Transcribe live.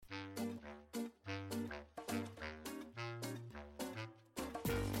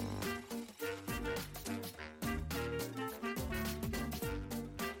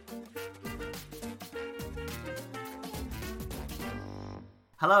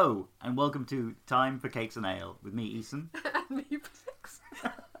Hello, and welcome to Time for Cakes and Ale with me, Eason. And me, Brooks.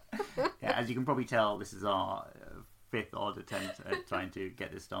 Yeah, as you can probably tell, this is our fifth odd attempt at trying to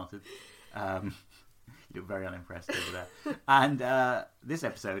get this started. You look very unimpressed over there. And this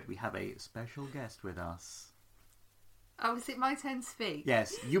episode, we have a special guest with us. Oh, is it my turn to speak?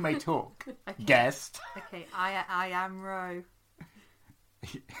 Yes, you may talk. Okay. Guest. Okay, I am Ro.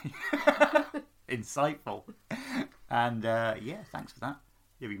 Insightful. And yeah, thanks for that.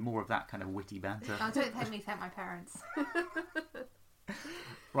 There'll be more of that kind of witty banter. Oh, don't thank me, thank my parents.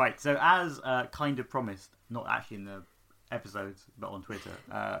 Right, so as kind of promised, not actually in the episodes, but on Twitter,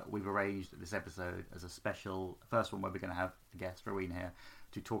 we've arranged this episode as a special first one where we're going to have a guest, Rowena, here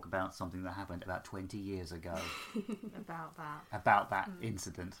to talk about something that happened about 20 years ago. About that.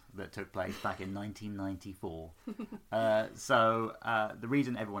 Incident that took place back in 1994. So the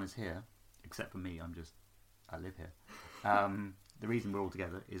reason everyone is here, except for me, I live here. The reason we're all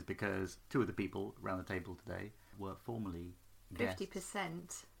together is because two of the people around the table today were formerly guests.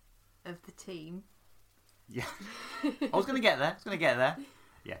 50% of the team. Yeah. I was going to get there.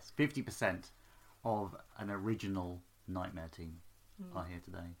 Yes, 50% of an original Nightmare team are here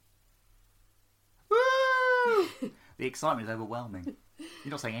today. Woo! The excitement is overwhelming.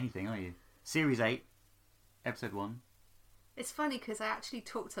 You're not saying anything, are you? Series 8, Episode 1. It's funny because I actually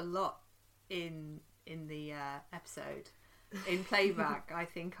talked a lot in the episode. In playback, I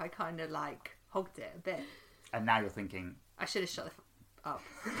think I kind of like hogged it a bit. And now you're thinking... I should have shut the up.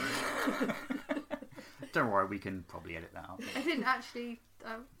 Don't worry, we can probably edit that out. I didn't actually...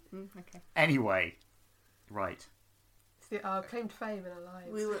 okay. Anyway, right. It's our claim to fame in our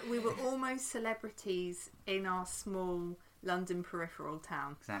lives. We were almost celebrities in our small London peripheral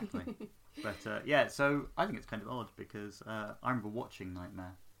town. Exactly. But yeah, so I think it's kind of odd because I remember watching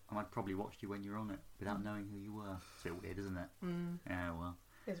Nightmare. And I probably watched you when you were on it without knowing who you were. It's a bit weird, isn't it? Yeah, well.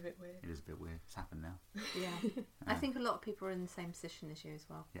 It's a bit weird. It is a bit weird. It's happened now. Yeah. I think a lot of people are in the same position as you as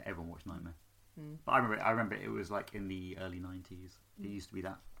well. Yeah, everyone watched Nightmare. But I remember it was like in the early 90s. It used to be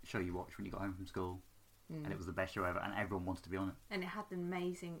that show you watched when you got home from school. And it was the best show ever, and everyone wanted to be on it. And it had an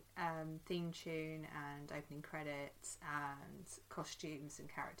amazing theme tune and opening credits and costumes and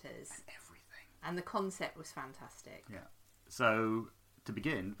characters. And everything. And the concept was fantastic. Yeah. So, to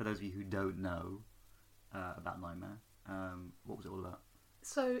begin, for those of you who don't know about Nightmare, what was it all about?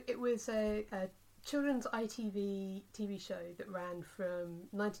 So it was a children's ITV TV show that ran from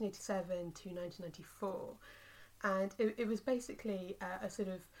 1987 to 1994. And it was basically a sort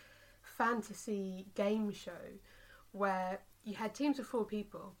of fantasy game show where you had teams of 4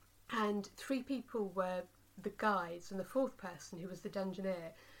 people and 3 people were the guides and the 4th person, who was the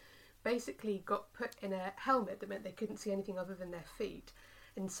Dungeoneer, basically got put in a helmet that meant they couldn't see anything other than their feet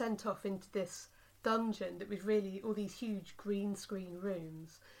and sent off into this dungeon that was really all these huge green screen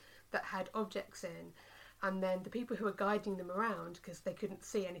rooms that had objects in, and then the people who were guiding them around, because they couldn't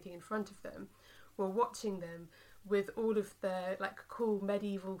see anything in front of them, were watching them with all of the like cool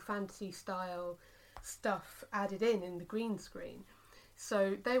medieval fantasy style stuff added in the green screen.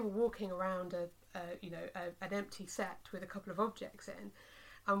 So they were walking around an empty set with a couple of objects in,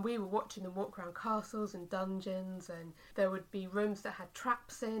 and we were watching them walk around castles and dungeons, and there would be rooms that had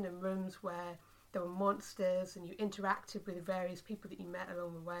traps in and rooms where there were monsters, and you interacted with various people that you met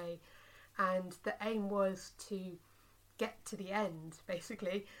along the way. And the aim was to get to the end,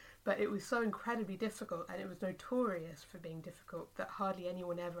 basically. But it was so incredibly difficult, and it was notorious for being difficult, that hardly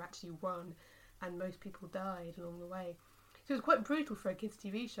anyone ever actually won, and most people died along the way. So it was quite brutal for a kids'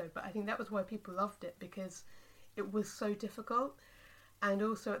 TV show, but I think that was why people loved it, because it was so difficult. And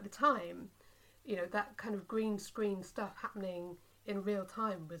also at the time, you know, that kind of green screen stuff happening in real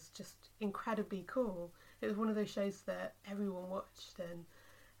time was just incredibly cool. It was one of those shows that everyone watched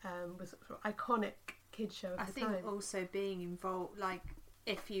and was sort of iconic kids show at the time. I think also being involved, like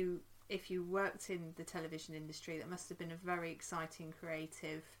if you worked in the television industry, that must have been a very exciting,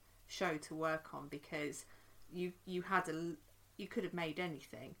 creative show to work on, because you could have made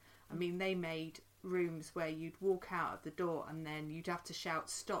anything. I mean, they made rooms where you'd walk out of the door and then you'd have to shout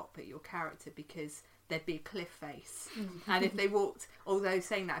stop at your character because there'd be a cliff face. And if they walked, although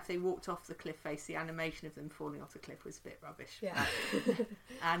saying that, if they walked off the cliff face, the animation of them falling off the cliff was a bit rubbish. Yeah.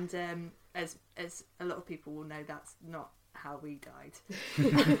 And as a lot of people will know, that's not how we died.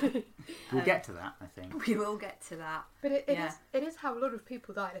 We'll get to that, I think. We will get to that. But it is how a lot of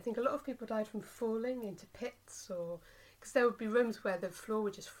people died. I think a lot of people died from falling into pits, or because there would be rooms where the floor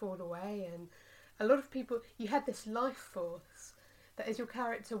would just fall away, and a lot of people, you had this life force that as your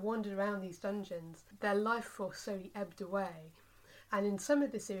character wandered around these dungeons, their life force slowly ebbed away. And in some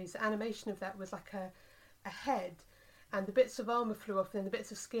of the series, the animation of that was like a head and the bits of armour flew off, and then the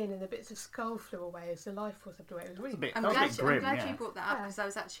bits of skin and the bits of skull flew away as the life force ebbed away. It was really bit- I'm That was a glad, bit I'm grim, glad yeah. you brought that up Yeah. because I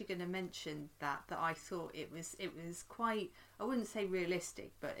was actually going to mention that I thought it was quite, I wouldn't say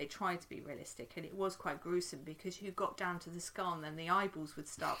realistic, but it tried to be realistic, and it was quite gruesome because you got down to the skull and then the eyeballs would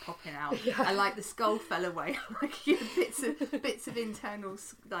start popping out, and like the skull fell away, like you had bits of internal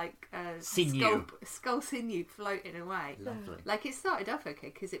Sinew. skull sinew floating away. Lovely. Like it started off okay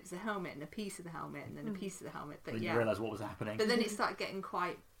because it was a helmet and a piece of the helmet and then a piece of the helmet, but Then yeah, you realise what was happening. but then it started getting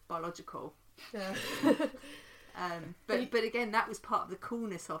quite biological. yeah, But again, that was part of the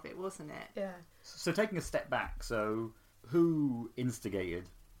coolness of it, wasn't it? yeah. So taking a step back, so who instigated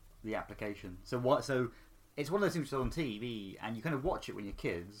the application? So what? So it's one of those things that's on TV, and you kind of watch it when you're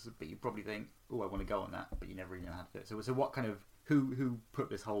kids, but you probably think, "Oh, I want to go on that," but you never really know how to do it. So what kind of who put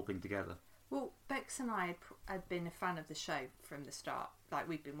this whole thing together? Well, Bex and I had been a fan of the show from the start. Like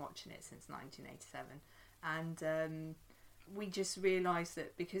we'd been watching it since 1987, and we just realised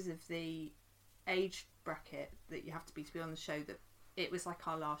that because of the age bracket that you have to be on the show, that it was like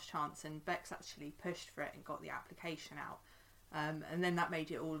our last chance. And Bex actually pushed for it and got the application out. And then that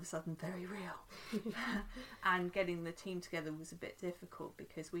made it all of a sudden very real. And getting the team together was a bit difficult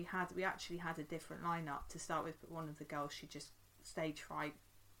because we actually had a different lineup to start with, but one of the girls, she just stage fright,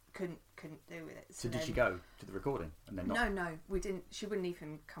 couldn't do with it. So did then- she go to the recording and then not? No, we didn't. She wouldn't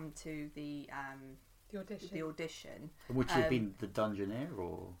even come to the The audition. And would she have been the Dungeoneer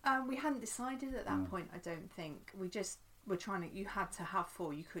or? We hadn't decided at that point. I don't think we just were trying to. You had to have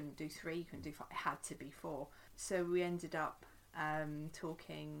 4. You couldn't do 3. You couldn't do 5. It had to be 4. So we ended up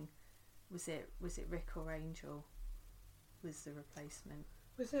talking. Was it Rick or Angel? Was the replacement?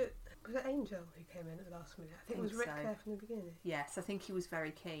 Was it Angel who came in at the last minute? I think it was Think Rick so. there from the beginning. Yes, I think he was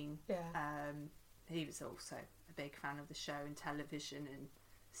very keen. Yeah. He was also a big fan of the show and television and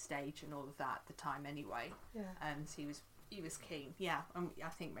stage and all of that at the time anyway. Yeah. So he was keen. Yeah, I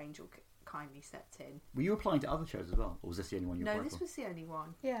think Angel kindly stepped in. Were you applying to other shows as well, or was this the only one you No, applied this for? was the only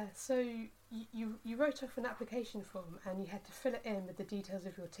one. Yeah, so you wrote off an application form and you had to fill it in with the details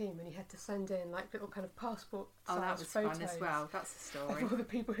of your team, and you had to send in like little kind of passport Oh, size that was photos fun as well. That's the story. of all the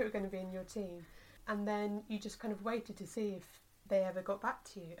people who were going to be in your team. And then you just kind of waited to see if they ever got back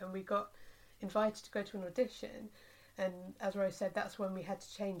to you. And we got invited to go to an audition, and as Rose said, that's when we had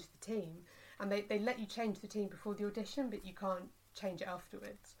to change the team. And they let you change the team before the audition, but you can't change it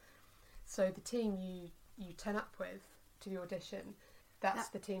afterwards. So the team you turn up with to the audition, that's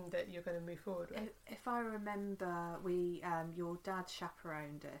the team that you're going to move forward with. If I remember, we your dad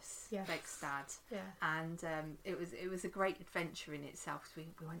chaperoned us, Yes. Beck's dad, Yeah. and it was a great adventure in itself. 'Cause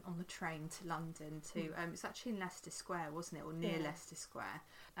we went on the train to London to it's actually in Leicester Square, wasn't it, or near Yeah. Leicester Square?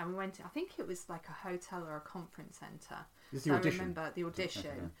 And we went to, I think it was like a hotel or a conference centre. This is the So I audition. remember the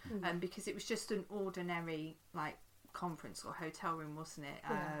audition, Okay, because it was just an ordinary like conference or hotel room, wasn't it?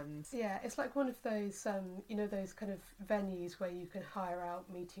 Yeah. Yeah, it's like one of those, those kind of venues where you can hire out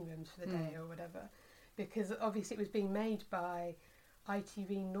meeting rooms for the day or whatever. Because obviously it was being made by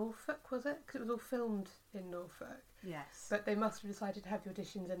ITV Norfolk, was it? Because it was all filmed in Norfolk. Yes. But they must have decided to have the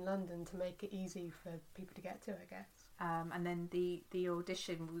auditions in London to make it easy for people to get to, I guess. And then the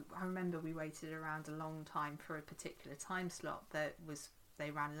audition, I remember we waited around a long time for a particular time slot that they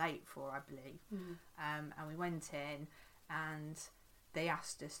ran late for, I believe. And we went in and they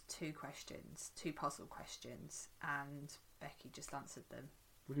asked us 2 puzzle questions, and Becky just answered them.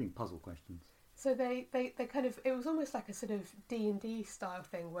 What do you mean puzzle questions? So they kind of, it was almost like a sort of D&D style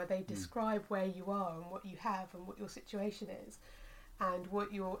thing where they describe where you are and what you have and what your situation is and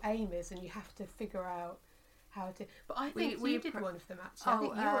what your aim is, and you have to figure out how to. But I think you did one of them actually. I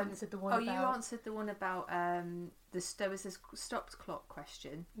think you answered the one about. Oh, you answered the one about there was this stopped clock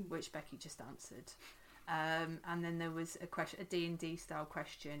question which Becky just answered, and then there was a D&D style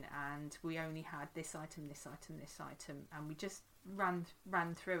question, and we only had this item, and we just ran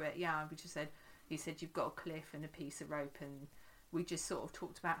through it. Yeah, we just said, he said you've got a cliff and a piece of rope, and we just sort of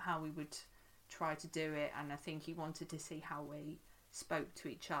talked about how we would try to do it, and I think he wanted to see how we spoke to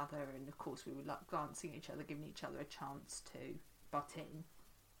each other, and of course we were like glancing at each other, giving each other a chance to butt in.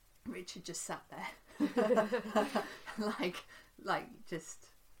 Richard just sat there like just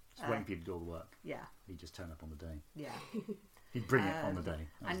waiting for you to do all the work. yeah He'd just turn up on the day. yeah He'd bring it on the day.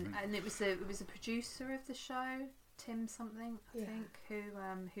 That was the thing. and it was a producer of the show, Tim something, I think,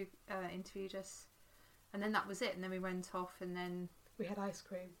 who interviewed us, and then that was it, and then we went off, and then We had ice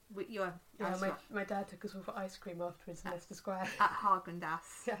cream. My dad took us all for ice cream afterwards in Leicester Square. at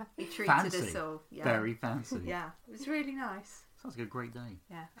Haagen-Dazs. Yeah. He treated Fancy. us all. Yeah. Very fancy. Yeah, it was really nice. Sounds like a great day.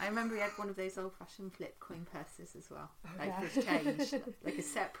 Yeah, I remember he had one of those old-fashioned flip coin purses as well, Oh, like yeah. for his change, like a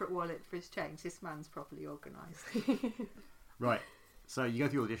separate wallet for his change. This man's properly organised. Right. So you go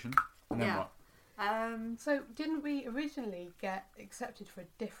through the audition, and then Yeah. what? So didn't we originally get accepted for a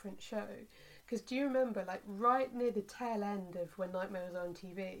different show? Because do you remember, like right near the tail end of when Nightmare was on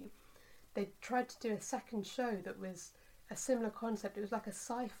TV, they tried to do a second show that was a similar concept. It was like a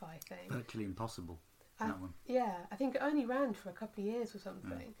sci-fi thing. Virtually Impossible. That one. Yeah, I think it only ran for a couple of years or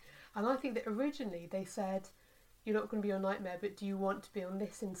something. And I think that originally they said, you're not going to be on Nightmare, but do you want to be on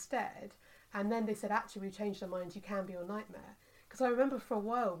this instead? And then they said, actually, we changed our minds, you can be on Nightmare. Because I remember for a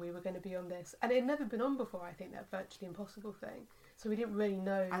while we were going to be on this. And it had never been on before, I think, that Virtually Impossible thing. So we didn't really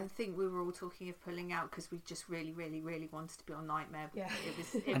know. I think we were all talking of pulling out because we just really, really, really wanted to be on Nightmare. Yeah. It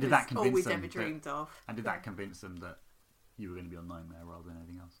was, And it did was that all convince we'd them ever that- dreamed of. And did that convince them that you were going to be on Nightmare rather than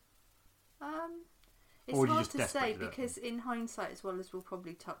anything else? It's Or were you hard just to desperate say to do it? because in hindsight, as well as we'll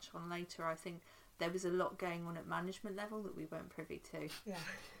probably touch on later, I think there was a lot going on at management level that we weren't privy to. Yeah.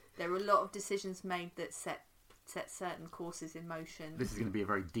 There were a lot of decisions made that set certain courses in motion. This is going to be a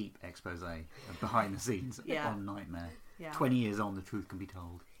very deep expose of behind the scenes Yeah. on Nightmare. Yeah. 20 years on, the truth can be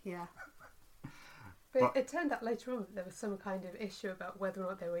told. Yeah. But But- it turned out later on that there was some kind of issue about whether or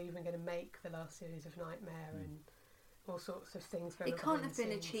not they were even going to make the last series of Nightmare and all sorts of things going on. It can't behind have the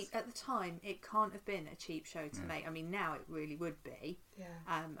been a scenes. cheap at the time. It can't have been a cheap show to Yeah. make. I mean, now it really would be. Yeah.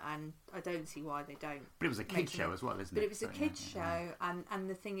 And I don't see why they don't. But it was a kids' Making show it- as well, isn't it? But it was a So, kids yeah. show, and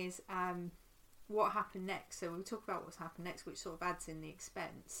the thing is, what happened next? So we'll talk about what's happened next, which sort of adds in the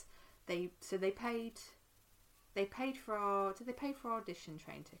expense. They paid for our. Did they pay for our audition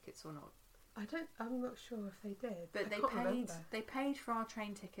train tickets or not? I'm not sure if they did. But I they can't paid. remember. They paid for our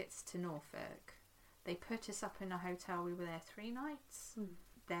train tickets to Norfolk. They put us up in a hotel. We were there 3 nights.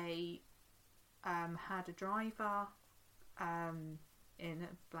 They had a driver in a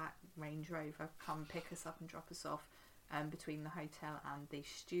black Range Rover come pick us up and drop us off between the hotel and the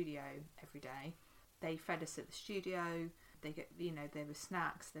studio every day. They fed us at the studio. They get, there was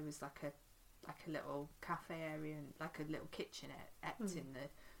snacks. There was like a little cafe area and like a little kitchenette in the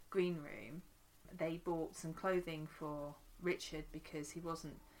green room. They bought some clothing for Richard because he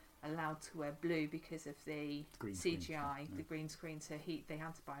wasn't allowed to wear blue because of the Green screen CGI, stuff, yeah. the green screen. So they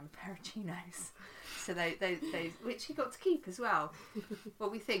had to buy him a pair of chinos. So they which he got to keep as well. Well,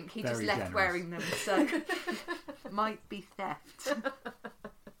 we think he just Very left generous. wearing them, so might be theft.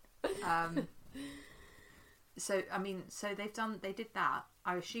 So I mean, they did that.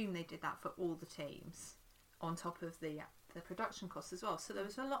 I assume they did that for all the teams, on top of the production costs as well. So there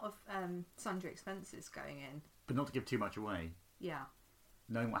was a lot of sundry expenses going in. But not to give too much away, Yeah.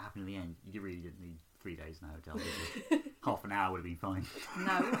 knowing what happened in the end, you really didn't need 3 days in a hotel, did you? Half an hour would have been fine.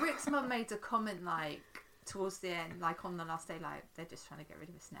 No, well, Rick's mum made a comment like towards the end, like on the last day, like they're just trying to get rid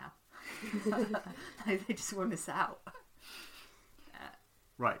of us now. Like, they just want us out.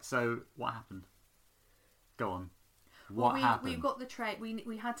 Right, so what happened? Go on. Well, What happened? we got the train.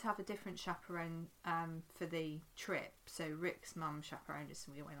 We had to have a different chaperone for the trip. So Rick's mum chaperoned us,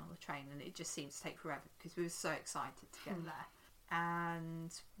 and we went on the train. And it just seemed to take forever because we were so excited to get there.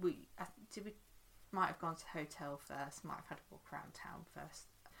 And we might have gone to the hotel first. Might have had a walk around town first.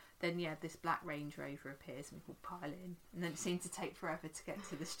 Then this black Range Rover appears, and we all pile in. And then it seemed to take forever to get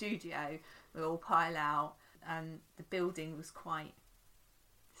to the studio. We all pile out, and the building was quite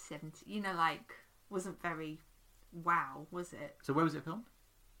 70. Wasn't very. Wow, was it? So where was it filmed?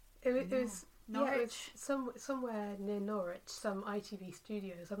 It was Norwich. somewhere near Norwich, some ITV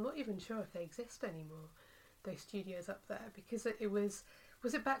studios. I'm not even sure if they exist anymore, those studios up there, because it was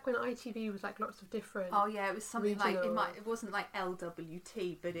it back when ITV was like lots of different. Oh yeah, it was something like regional- it wasn't like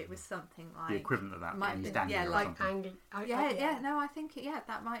LWT, but it was something like The equivalent of that might in have East been- Anglia yeah, or like something. no, I think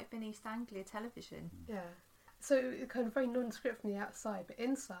that might have been East Anglia Television. Yeah. So it kind of very nondescript from the outside, but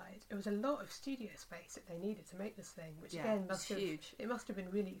inside it was a lot of studio space that they needed to make this thing, which Yeah, again it was huge. It must have been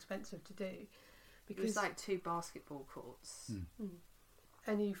really expensive to do, It because was like 2 basketball courts.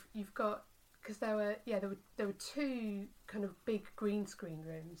 and you've got, because there were 2 kind of big green screen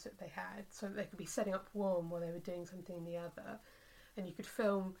rooms that they had, so that they could be setting up one while they were doing something in the other, and you could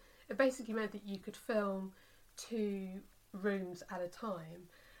film. It basically meant that you could film 2 rooms at a time,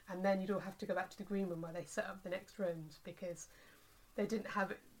 and then you'd all have to go back to the green room where they set up the next rooms, because they didn't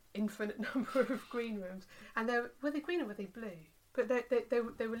have an infinite number of green rooms. And were they green or were they blue? But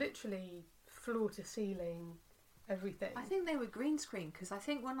they were literally floor to ceiling, everything. I think they were green screen because I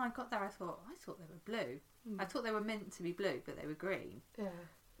think when I got there, I thought they were blue. I thought they were meant to be blue, but they were green. Yeah.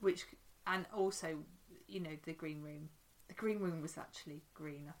 And also, the green room. The green room was actually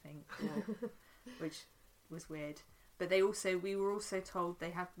green, I think, which was weird. But we were also told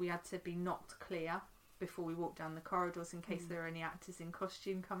we had to be knocked clear before we walked down the corridors in case there were any actors in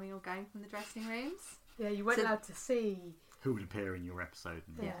costume coming or going from the dressing rooms. Yeah, you weren't allowed to see who would appear in your episode.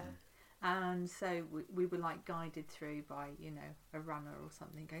 Yeah. And so we were like guided through by, you know, a runner or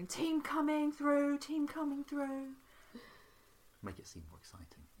something going, team coming through. Make it seem more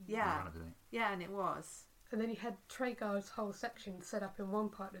exciting. Yeah. Yeah, and it was. And then you had Traeger's whole section set up in one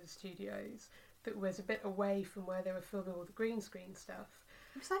part of the studios that was a bit away from where they were filming all the green screen stuff.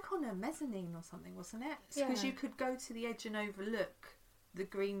 It was like on a mezzanine or something, wasn't it? Yeah. Because you could go to the edge and overlook the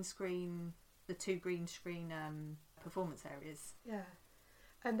two green screen performance areas. Yeah.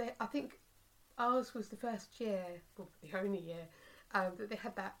 And I think ours was the first year, well, the only year, that they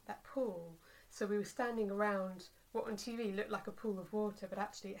had that pool. So we were standing around what on TV looked like a pool of water, but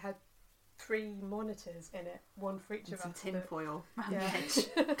actually it had 3 monitors in it, one for each and of some us. tin foil around Yeah. the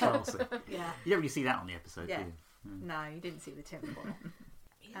edge. Classy. Yeah. You don't really see that on the episode, Yeah. do you? No, you didn't see the tin foil.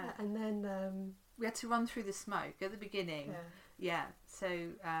 Yeah, and then we had to run through the smoke at the beginning. yeah. Yeah, so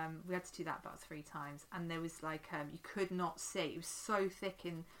we had to do that about 3 times, and there was like you could not see. It was so thick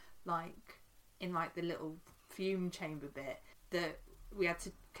in the little fume chamber bit that we had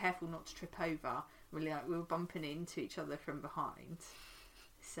to careful not to trip over. Really, we were bumping into each other from behind.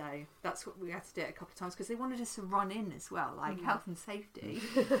 So that's what we had to do it a couple of times because they wanted us to run in as well, like health and safety.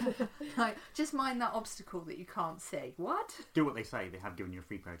 Like, just mind that obstacle that you can't see. What? Do what they say. They have given you a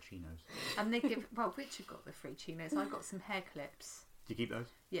free pair of chinos. And they Richard got the free chinos. I got some hair clips. Do you keep those?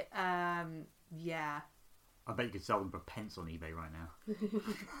 Yeah. Yeah. I bet you could sell them for pence on eBay right now.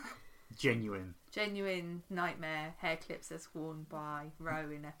 Genuine nightmare hair clips as worn by Roe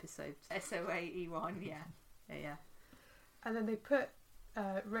in episode SOA-E1. Yeah. And then they put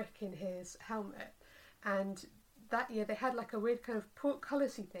Rick in his helmet, and that year they had like a weird kind of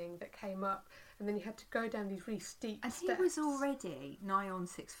portcullis-y thing that came up, and then you had to go down these really steep and steps. he was already nigh on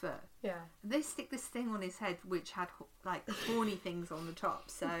 6 foot. Yeah. They stick this thing on his head which had like horny things on the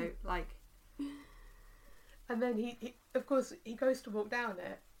top, so like. And then he of course he goes to walk down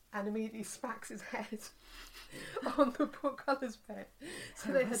it and immediately smacks his head on the portcullis bit.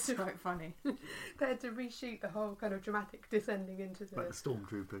 So they had to quite funny. They had to reshoot the whole kind of dramatic descending into the like the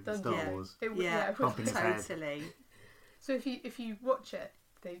stormtrooper in dungeon. Star Wars. It was Bumping his head. Totally. So if you watch it,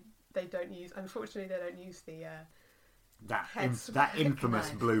 they don't use. Unfortunately, they don't use the That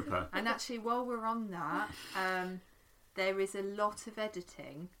infamous No. blooper. And actually, while we're on that, there is a lot of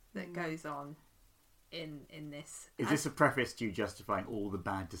editing that goes on in this. Is this a preface to you justifying all the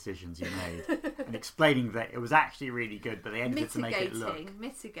bad decisions you made and explaining that it was actually really good, but they ended it to make it look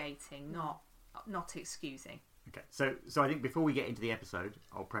mitigating, not excusing. okay? So I think before we get into the episode,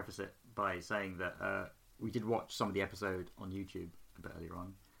 I'll preface it by saying that we did watch some of the episode on YouTube a bit earlier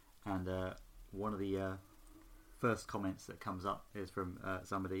on, and one of the first comments that comes up is from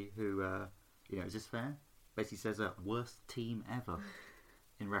somebody who, is this fair? Basically says worst team ever.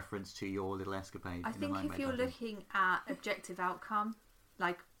 In reference to your little escapade. I think if you're looking at objective outcome,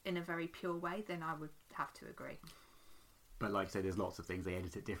 like in a very pure way, then I would have to agree. But like I say, there's lots of things. They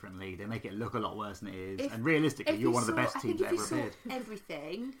edit it differently. They make it look a lot worse than it is. And realistically, you're one of the best teams that ever appeared. If you saw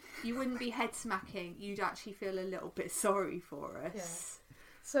everything, you wouldn't be head smacking. You'd actually feel a little bit sorry for us. Yeah.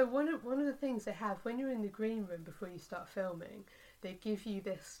 So one of the things they have when you're in the green room before you start filming, they give you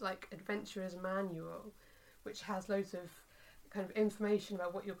this like adventurer's manual, which has loads of kind of information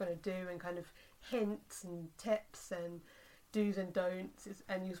about what you're going to do and kind of hints and tips and do's and don'ts,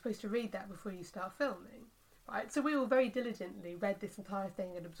 and you're supposed to read that before you start filming, right? So we all very diligently read this entire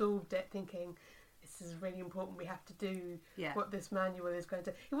thing and absorbed it, thinking this is really important, we have to do what this manual is going to.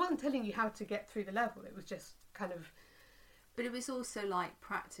 It wasn't telling you how to get through the level, it was just kind of. But it was also like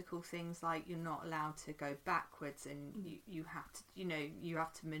practical things, like you're not allowed to go backwards, and you have to, you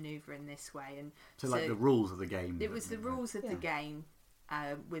have to manoeuvre in this way, and so like the rules of the game. It was the rules of the game,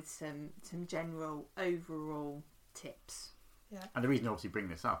 with some general overall tips. Yeah. And the reason you obviously bring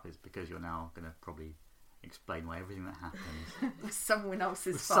this up is because you're now going to probably explain why everything that happened was someone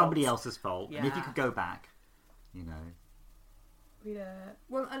else's was fault. somebody else's fault. Yeah. And if you could go back,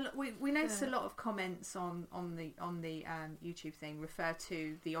 Well, we noticed a lot of comments on the YouTube thing refer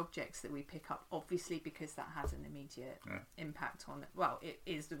to the objects that we pick up, obviously because that has an immediate impact on it. Well, it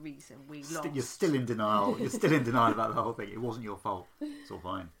is the reason we lost. You're still in denial. You're still in denial about the whole thing. It wasn't your fault. It's all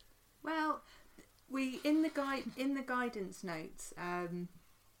fine. Well, we in the guidance notes,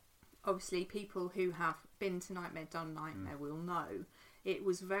 obviously people who have been to Nightmare Done Nightmare will know it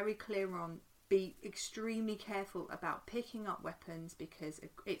was very clear on. Be extremely careful about picking up weapons because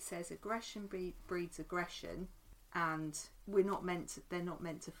it says aggression breeds aggression, and they're not meant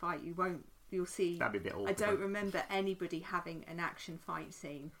to fight. You won't you'll see. That'd be a bit awkward. I don't remember anybody having an action fight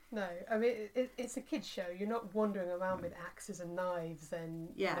scene. No, I mean it's a kids show. You're not wandering around with axes and knives and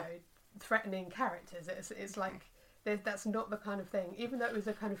threatening characters. It's like that's not the kind of thing. Even though it was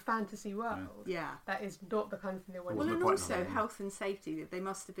a kind of fantasy world, that is not the kind of thing they want. Well, to and do. also health and safety. That they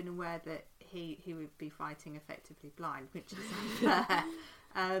must have been aware that he would be fighting effectively blind, which is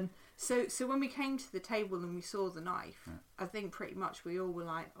unfair. So when we came to the table and we saw the knife, I think pretty much we all were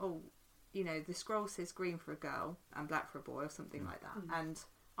like, oh, you know, the scroll says green for a girl and black for a boy or something like that. And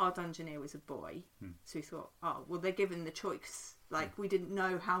our Dungeoneer was a boy. So we thought, oh, well, they're given the choice. Like, we didn't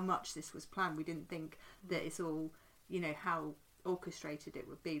know how much this was planned. We didn't think that it's all, you know, how orchestrated it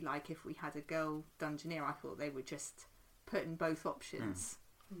would be. Like, if we had a girl Dungeoneer, I thought they were just putting both options.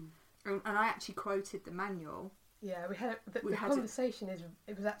 And I actually quoted the manual. Yeah, we had the conversation.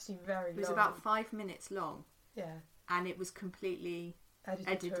 It was actually very long. It was about 5 minutes long. Yeah. And it was completely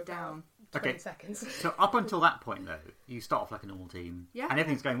edited down. 20 seconds. So up until that point, though, you start off like a normal team. Yeah. And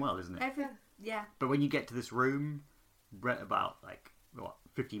everything's going well, isn't it? Yeah. But when you get to this room, about,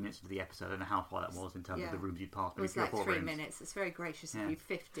 15 minutes into the episode, I don't know how far that was in terms of the rooms you'd passed. It was like 3 minutes. It's very gracious of you.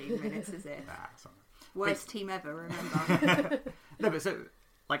 15 minutes, is it? Worst team ever, remember? No, but so...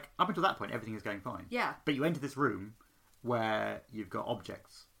 up until that point, everything is going fine. Yeah. But you enter this room where you've got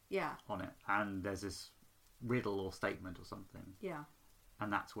objects on it, and there's this riddle or statement or something. Yeah.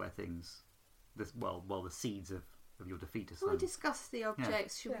 And that's where things, the seeds of your defeat are sown. Well, we discussed the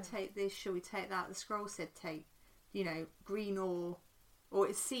objects. Should we take this? Should we take that? The scroll said take, green or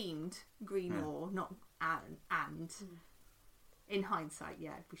it seemed green or, not and. In hindsight,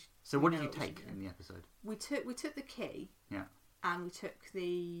 So what did you take in the episode? We took the key. Yeah. And we took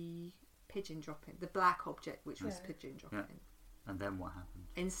the pigeon dropping, the black object, which was pigeon dropping. Yeah. And then what happened?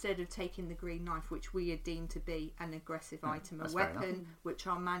 Instead of taking the green knife, which we had deemed to be an aggressive item, a that's fair weapon, which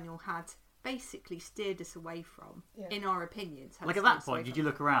our manual had basically steered us away from, Yeah. in our opinions. Like at that point, did you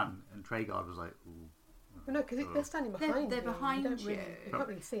look around and Treguard was like, ooh. Well, no, because they're standing behind you. They're behind you. You can't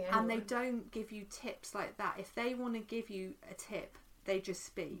really see anyone. And they don't give you tips like that. If they want to give you a tip, they just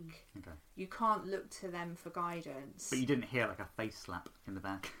speak. Okay. You can't look to them for guidance. But you didn't hear like a face slap in the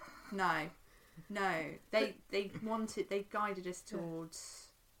back. No. They guided us towards.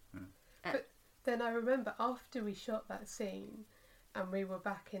 But then I remember after we shot that scene, and we were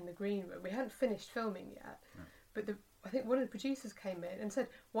back in the green room. We hadn't finished filming yet, but I think one of the producers came in and said,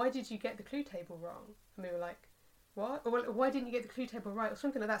 "Why did you get the clue table wrong?" And we were like, "What? Or, why didn't you get the clue table right?" Or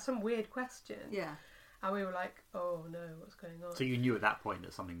something like that. Some weird question. Yeah. And we were like, "Oh no, what's going on?" So you knew at that point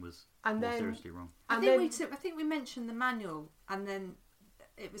that something was more seriously wrong. I think we mentioned the manual, and then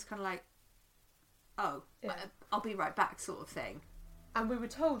it was kind of like, "Oh, I'll be right back," sort of thing. And we were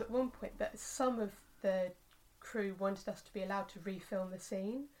told at one point that some of the crew wanted us to be allowed to refilm the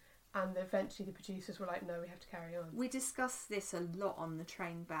scene, and eventually the producers were like, "No, we have to carry on." We discussed this a lot on the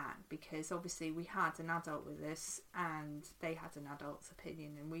train back because obviously we had an adult with us, and they had an adult's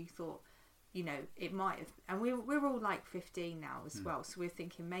opinion, and we thought, it might have, and we're all like 15 now as well, so we're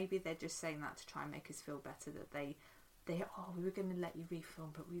thinking maybe they're just saying that to try and make us feel better that they we were going to let you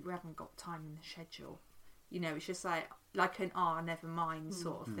refilm, but we haven't got time in the schedule. It's just like an never mind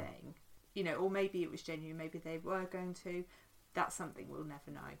sort of thing. Or maybe it was genuine, maybe they were going to. That's something we'll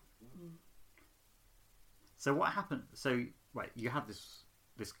never know. So what happened? So you have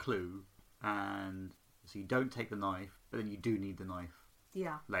this clue, and so you don't take the knife, but then you do need the knife.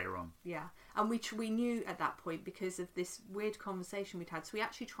 Yeah. Later on. Yeah. And we knew at that point because of this weird conversation we'd had. So we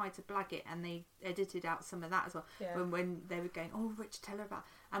actually tried to blag it, and they edited out some of that as well. Yeah. When they were going, "Oh, Rich, tell her about,"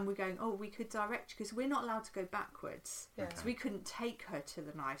 and we're going, "Oh, we could direct," because we're not allowed to go backwards. Yeah. So we couldn't take her to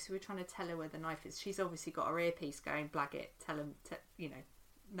the knife. So we're trying to tell her where the knife is. She's obviously got her earpiece going, "Blag it, tell them,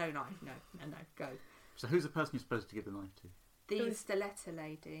 no knife, no, go." So who's the person you're supposed to give the knife to? The stiletto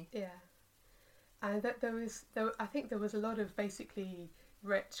lady. Yeah. And I think there was a lot of basically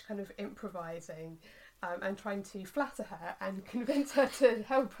Rich kind of improvising and trying to flatter her and convince her to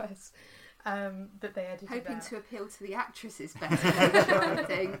help us that they edited hoping out. to appeal to the actresses better later, I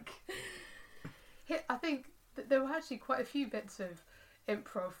think. I think that there were actually quite a few bits of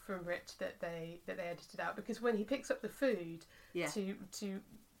improv from Rich that they edited out, because when he picks up the food to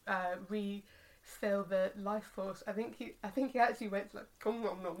refill the life force, I think he actually went like nom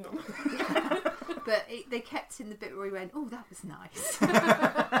nom nom nom. But they kept in the bit where he went, "Oh, that was nice."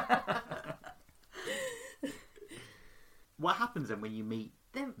 What happens then when you meet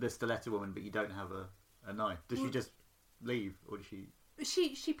the stiletto woman, but you don't have a knife? Does she just leave, or does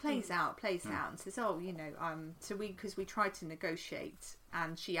she? She plays out and says, "Oh, so because we tried to negotiate,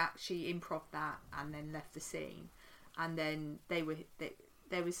 and she actually improv that and then left the scene, and then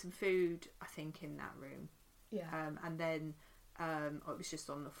there was some food, I think, in that room. Yeah. And then it was just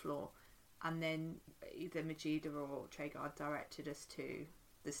on the floor. And then either Majida or Traegard directed us to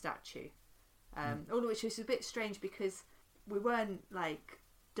the statue. All of which was a bit strange because we weren't like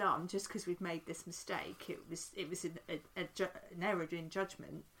dumb just because we'd made this mistake. It was an error in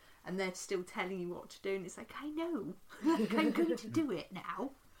judgment, and they're still telling you what to do, and it's like, I know, like, I'm going to do it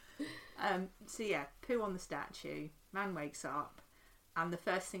now. So yeah, poo on the statue. Man wakes up, and the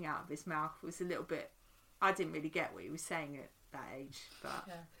first thing out of his mouth was a little bit. I didn't really get what he was saying at that age, but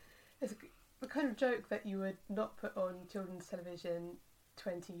Yeah. It's the kind of joke that you would not put on children's television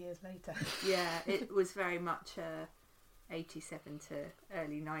 20 years later. yeah, it was very much a 87 to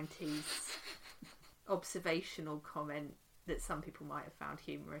early 90s observational comment that some people might have found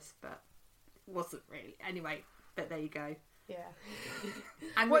humorous, but wasn't really. Anyway, but there you go. Yeah.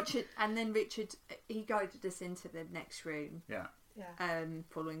 And Richard, he guided us into the next room. Yeah. Yeah.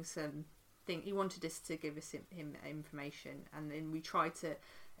 Following some thing, he wanted us to give us him information, and then we tried to.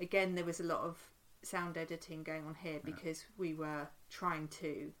 Again, there was a lot of sound editing going on here because we were trying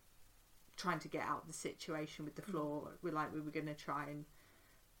to get out of the situation with the floor. We were going to try and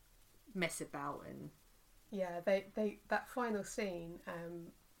mess about, and Yeah, they that final scene.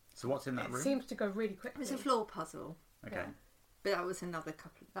 So what's in that It room? seems to go really it quickly. was a floor puzzle. Okay. Yeah. But that was another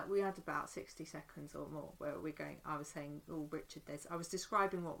couple. That we had about 60 seconds or more where we're going. I was saying, "Oh, Richard, I was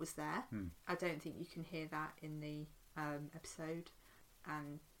describing what was there. I don't think you can hear that in the episode."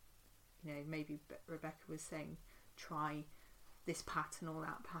 And maybe Rebecca was saying, "Try this pattern or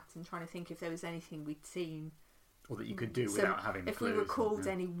that pattern," trying to think if there was anything we'd seen. Or that you could do without having the if we clues. recalled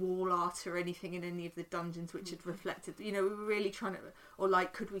any wall art or anything in any of the dungeons which had reflected, we were really trying to, or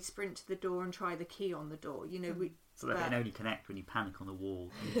like, could we sprint to the door and try the key on the door? So that they can only connect when you panic on the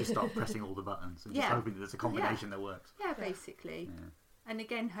wall and you just start pressing all the buttons and just Yeah. hoping that there's a combination that works. Yeah, basically. Yeah. And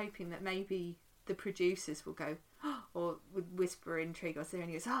again, hoping that maybe the producers will go, or would whisper in Traegar's ear and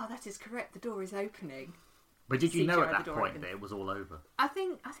he goes, "Oh, that is correct, the door is opening." But did you know CGI at that the door point open. that it was all over? I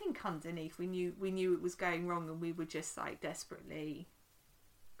think underneath we knew it was going wrong, and we were just like desperately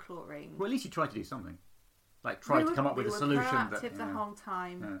clawing. Well, at least you tried to do something. Like, try to come up with a solution. We were proactive that, the whole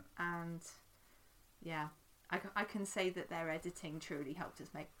time, and yeah, I can say that their editing truly helped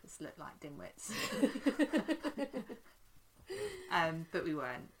us make us look like dimwits. But we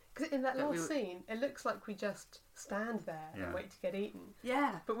weren't. Because in that But last scene, it looks like we just stand there Yeah. and wait to get eaten.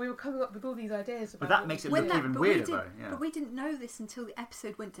 Yeah. But we were coming up with all these ideas about. But that what makes we it could look do. even but weirder, we though. Yeah. But we didn't know this until the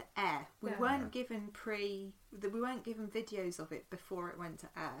episode went to air. We Yeah. weren't given we weren't given videos of it before it went to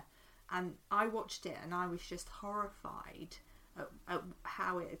air, and I watched it and I was just horrified at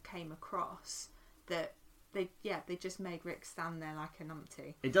how it came across. That they just made Rick stand there like a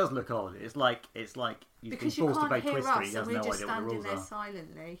numpty. It does look odd. It's like you've Because been you forced to can't play hear Twister. us, He and has we're no just idea what the standing rules there are.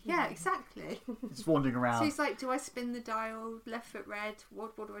 silently. Yeah, exactly. Just wandering So around. he's like, "Do I spin the dial? Left foot red?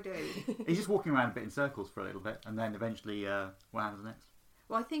 What do I do?" He's just walking around a bit in circles for a little bit, and then eventually, what happens next?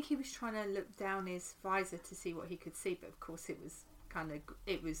 Well, I think he was trying to look down his visor to see what he could see, but of course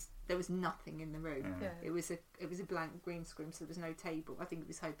there was nothing in the room. Yeah. Yeah. It was a blank green screen, so there was no table. I think he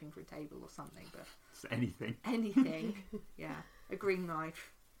was hoping for a table or something, but It's anything. anything, yeah, a green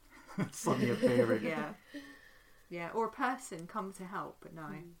knife, Suddenly appearing. yeah, or a person come to help, but no.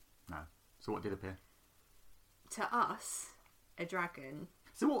 No. So what did appear? To us, a dragon,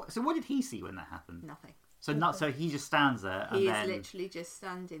 So what did he see when that happened? nothing. So he just stands there, and He then is literally just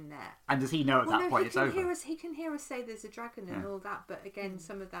standing there. and does he know at Well, that no, point he it's can over? hear us. He can hear us say there's a dragon and Yeah. all that, but again,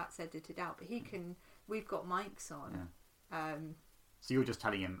 some of that's edited out. But he can. We've got mics on. So you're just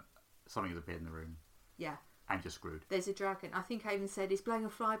telling him something has appeared in the room, Yeah. and you're screwed. There's a dragon. I think I even said he's blowing a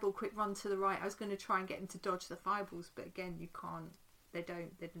fireball. Quick, run to the right. I was going to try and get him to dodge the fireballs, but again, you can't. They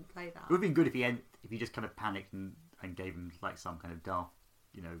didn't play that. It would have been good if he just kind of panicked and gave him like some kind of daft,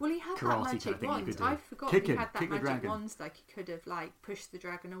 Well, he had karate that kind magic of thing you wand. could do. I forgot Kick he him, had that kick the magic dragon. wand. Like he could have like pushed the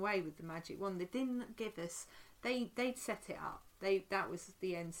dragon away with the magic wand. They didn't give us. They'd set it up. That was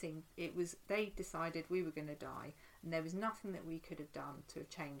the end scene. They decided we were going to die, and there was nothing that we could have done to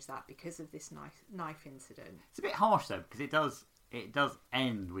change that because of this knife incident. It's a bit harsh though, because it does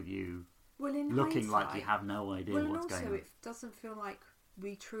end with you Well, in looking like hindsight- you have no idea Well, and what's also going on. it doesn't feel like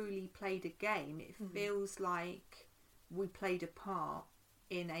we truly played a game. It feels like we played a part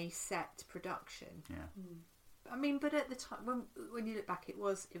in a set production. Yeah. I mean, but at the time, when you look back, it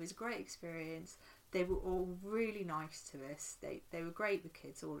was a great experience. They were all really nice to us. They were great, the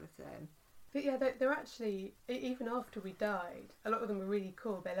kids, all of them. But yeah, they're actually, even after we died, a lot of them were really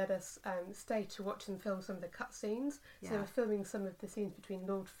cool. They let us stay to watch them film some of the cutscenes. So they Yeah. were filming some of the scenes between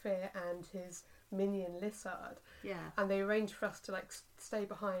Lord Fear and his minion Lissard, Yeah. and they arranged for us to like stay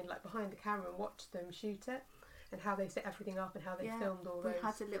behind the camera and watch them shoot it, and how they set everything up and how they filmed all we those.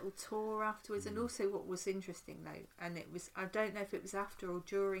 had a little tour afterwards, and also what was interesting though, and it was, I don't know if it was after or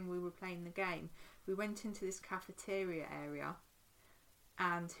during we were playing the game, we went into this cafeteria area,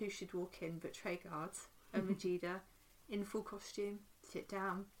 and who should walk in but Treguard and Majida in full costume, sit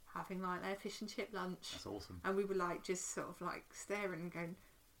down, having like their fish and chip lunch. That's awesome. And we were like just sort of like staring and going,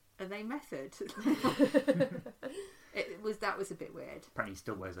 are they method? That was a bit weird. Apparently he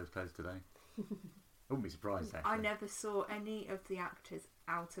still wears those clothes today. I wouldn't be surprised, actually. I never saw any of the actors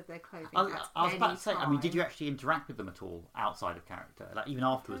out of their clothing. I was about to say, time. I mean, did you actually interact with them at all outside of character? Like, even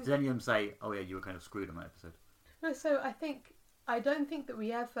afterwards, did any of them say, oh yeah, you were kind of screwed on that episode? No, so I don't think that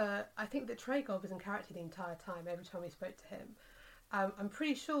we ever. I think that Treguard was in character the entire time. Every time we spoke to him, I'm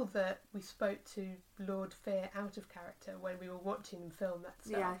pretty sure that we spoke to Lord Fear out of character when we were watching him film that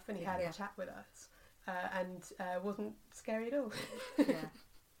stuff, and he had a chat with us, and wasn't scary at all. Yeah.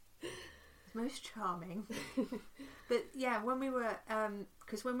 Most charming. But yeah, when we were,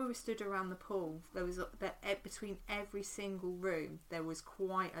 because when we were stood around the pool, there was between every single room there was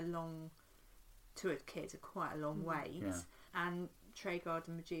quite a long, to a kid, quite a long wait, and Treguard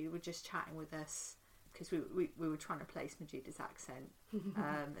and Majida were just chatting with us because we were trying to place Majida's accent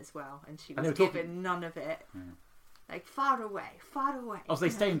as well, and she was given none of it. Yeah. Like far away. Oh, so they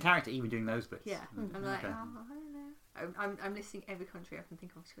stay in character even doing those bits. Yeah, I'm like, I don't know. I'm listing every country I can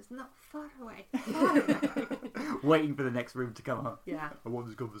think of. She goes, not far away. Waiting for the next room to come up. Yeah. I want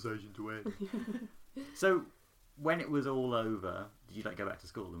this conversation to end. So, when it was all over, did you like go back to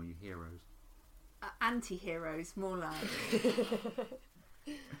school and were you heroes? Anti-heroes, more like.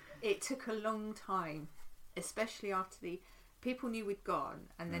 It took a long time, especially after people knew we'd gone,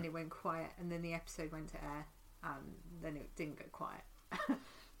 and then it went quiet, and then the episode went to air, and then it didn't go quiet.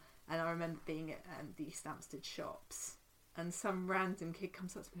 And I remember being at the East Hampstead shops, and some random kid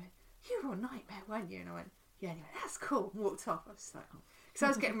comes up to me, "You were on Nightmare, weren't you?" And I went, "Yeah." And he went, "That's cool." And walked off. I was just like, oh. Because I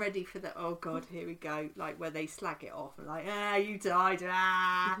was getting ready for the, oh god, here we go, like where they slag it off and like, you died,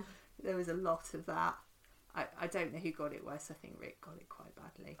 There was a lot of that. I don't know who got it worse. I think Rick got it quite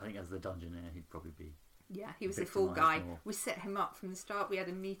badly. I think as the Dungeoneer, he'd probably be. Yeah, he was the full guy. More. We set him up from the start. We had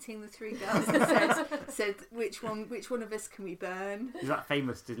a meeting, the three girls, and said which one of us can we burn? Is that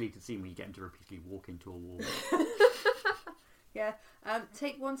famous deleted scene where you get him to repeatedly walk into a wall? Yeah.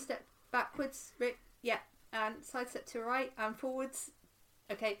 Take one step backwards, Rick. Yeah. And side step to the right and forwards.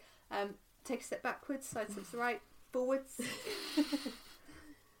 Okay. Take a step backwards, side step to the right, forwards.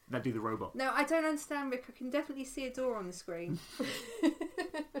 Now do the robot. No, I don't understand, Rick. I can definitely see a door on the screen.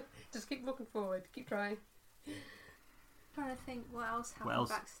 Just keep looking forward. Keep trying. Trying to think what else happened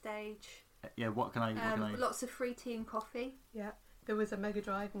backstage. Yeah, what can I? Lots of free tea and coffee. Yeah, there was a Mega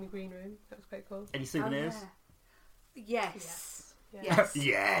Drive in the green room. That was quite cool. Any souvenirs? Oh, yeah. Yes.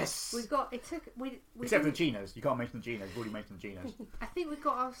 Yes. We got it. Took we except for the Genos. You can't mention the Genos. You've already mentioned the Genos. I think we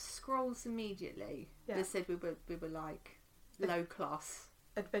got our scrolls immediately. Yeah. They said we were like low class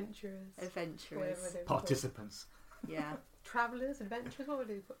adventurers. Participants. Yeah. Travellers, adventurers. What would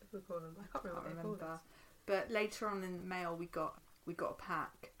we call them? I can't remember what they called us. But later on in the mail, we got a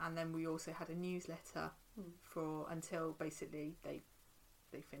pack, and then we also had a newsletter for until basically they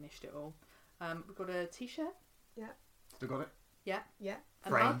finished it all. We got a T-shirt. Yeah. Still got it. Yeah. A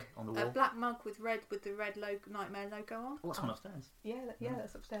framed mug, on the wall. a black mug with the red Nightmare logo on. Oh, that's one upstairs. Yeah,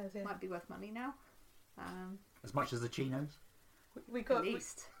 that's upstairs. Yeah. Might be worth money now. As much as the Chinos. We got at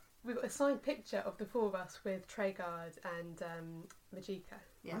least. We got a signed picture of the four of us with Treguard and Majika.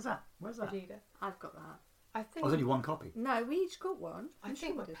 Yeah. Where's that? Majida. I've got that. I think. Oh, there's only one copy. No, we each got one. I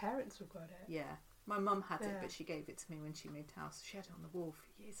think my parents have got it. Yeah. My mum had it, but she gave it to me when she moved house. She had it on the wall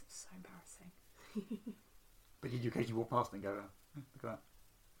for years. It was so embarrassing. But did you occasionally walk past and go, oh, look at that?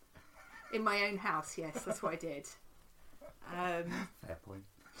 In my own house, yes, that's what I did. Fair point.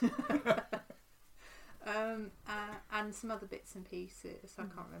 And some other bits and pieces. I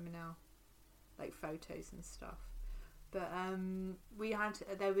can't remember now, like photos and stuff. But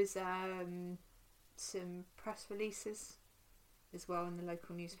there was some press releases as well in the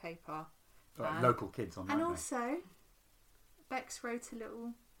local newspaper. Local kids on that. And also, Bex wrote a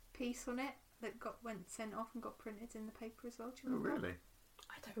little piece on it that went sent off and got printed in the paper as well. Do you remember? Really?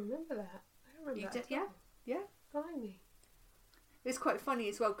 I don't remember that. I don't remember that. Yeah. Blimey. It's quite funny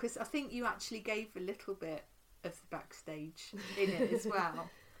as well because I think you actually gave a little bit of the backstage in it as well.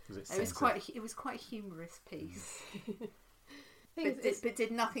 It was quite a humorous piece. But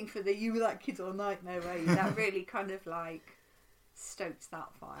did nothing for the you were that kid all Nightmare, were you? That really kind of like stoked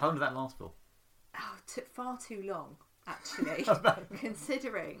that fire. How long did that last for? Oh, it took far too long, actually.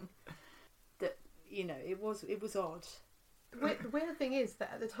 Considering that it was odd. The weird thing is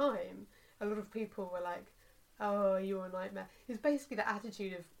that at the time, a lot of people were like, "Oh, you're a nightmare." It's basically the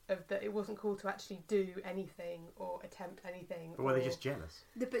attitude of that it wasn't cool to actually do anything or attempt anything. But were they just jealous?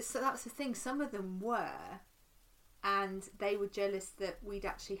 But so that's the thing. Some of them were, and they were jealous that we'd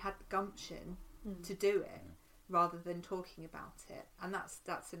actually had the gumption to do it, rather than talking about it. And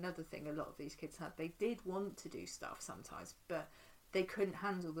that's another thing a lot of these kids had. They did want to do stuff sometimes, but they couldn't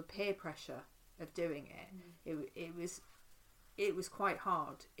handle the peer pressure of doing it. It was quite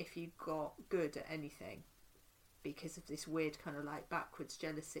hard if you got good at anything, because of this weird kind of like backwards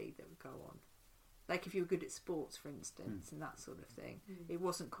jealousy that would go on. Like if you were good at sports, for instance, and that sort of thing, it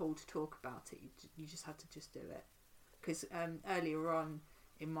wasn't cool to talk about it. You just had to just do it. Because earlier on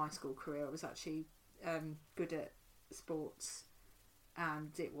in my school career, I was actually good at sports,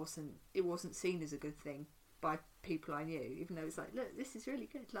 and it wasn't seen as a good thing by people I knew, even though it's like, look, this is really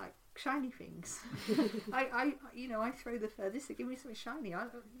good, like shiny things. I throw the furthest, so give me something shiny.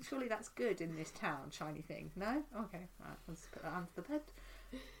 Surely that's good in this town, shiny thing. No? Okay, right, I'll just put that under the bed.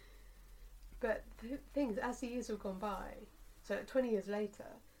 But the things, as the years have gone by, so 20 years later,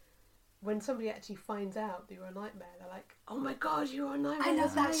 when somebody actually finds out that you're a nightmare, they're like, "Oh my god, you're a nightmare." I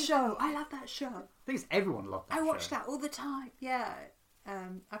love that's that amazing." show. I love that show. I think everyone loved that I show. watch that all the time. Yeah.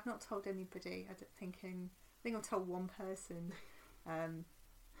 I've not told anybody. I think I've told one person where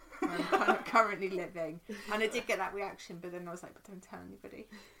I'm currently living, and I did get that reaction, but then I was like, but don't tell anybody.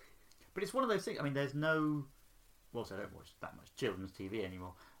 But it's one of those things. I mean, there's no. Well, so I don't watch that much children's TV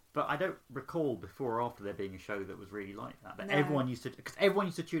anymore. But I don't recall before or after there being a show that was really like that. But No. everyone used to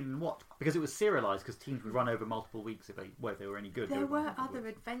tune in and watch, because it was serialised, because teams would run over multiple weeks if they were any good. There over were multiple other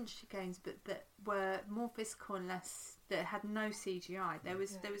weeks. adventure games, but that were more physical and less. That had no CGI. There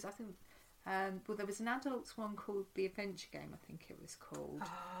was I think. There was an adults one called The Adventure Game, I think it was called.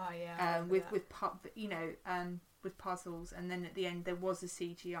 Ah, yeah. With puzzles, and then at the end there was a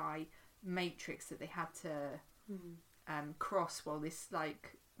CGI matrix that they had to cross while this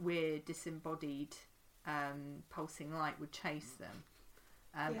like weird disembodied pulsing light would chase them,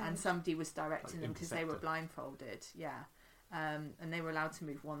 and somebody was directing Like them because they were Interceptor. blindfolded. Yeah, and they were allowed to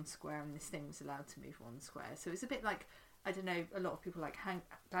move one square, and this thing was allowed to move one square. So it's a bit like, I don't know, a lot of people like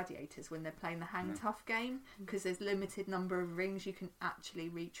Gladiators when they're playing the Hang Tough game, because there's limited number of rings you can actually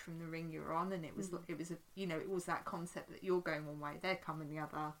reach from the ring you're on, and it was that concept that you're going one way, they're coming the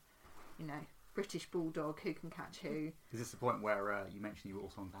other, British Bulldog, who can catch who. Is this the point where you mentioned you were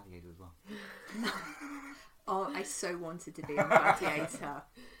also on Gladiator as well? Oh, I so wanted to be on Gladiator.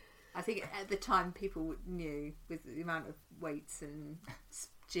 I think at the time people knew, with the amount of weights and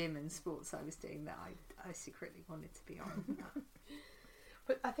gym and sports I was doing, that I secretly wanted to be on.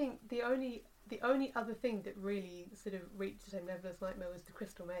 But I think the only other thing that really sort of reached the same level as Nightmare was the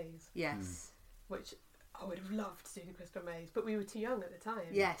Crystal Maze, Yes. which I would have loved to do the Crystal Maze, but we were too young at the time.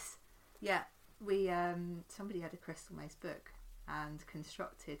 Yes. Yeah. We somebody had a Crystal Maze book and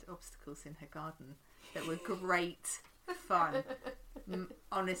constructed obstacles in her garden that were great fun.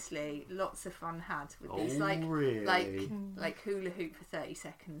 Honestly, lots of fun had with these really? like hula hoop for 30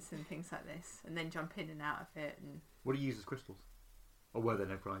 seconds and things like this, and then jump in and out of it. And What do you use as crystals? Or were there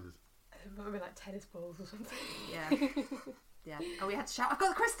no prizes? It might be like tennis balls or something. yeah, yeah. And we had to shout, "I've got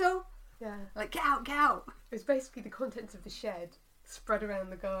the crystal!" Yeah. Like, get out, get out! It was basically the contents of the shed spread around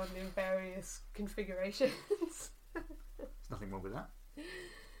the garden in various configurations. There's nothing wrong with that. It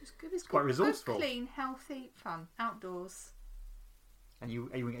was quite good, resourceful. Good, clean, healthy, fun, outdoors. And you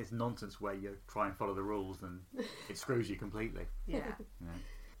get this nonsense where you try and follow the rules and it screws you completely. Yeah.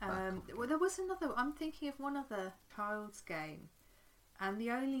 Yeah. Well, there was another. I'm thinking of one other child's game, and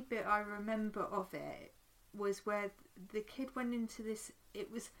the only bit I remember of it was where the kid went into this.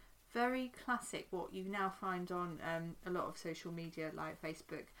 It was very classic, what you now find on a lot of social media like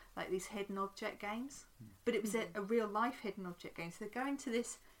Facebook, like these hidden object games. But it was a real life hidden object game. So they're going to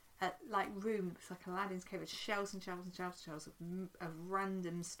this room. It's like Aladdin's cave. It's shelves and shelves and shelves and shelves of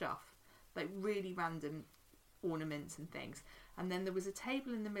random stuff, like really random ornaments and things. And then there was a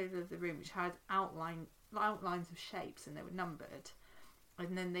table in the middle of the room which had outlines of shapes, and they were numbered.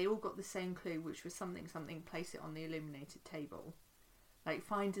 And then they all got the same clue, which was something, place it on the illuminated table. Like,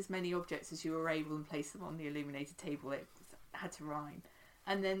 find as many objects as you were able and place them on the illuminated table. It had to rhyme.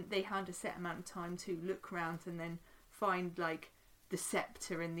 And then they had a set amount of time to look around and then find, like, the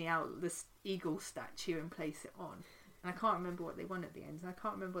sceptre and the eagle statue and place it on. And I can't remember what they won at the end. And I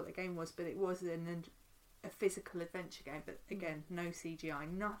can't remember what the game was, but it was a physical adventure game. But again, no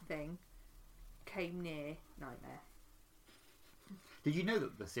CGI. Nothing came near Nightmare. Did you know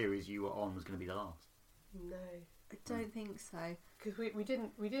that the series you were on was going to be the last? No. I don't think so. Because we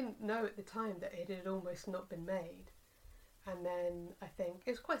didn't know at the time that it had almost not been made, and then I think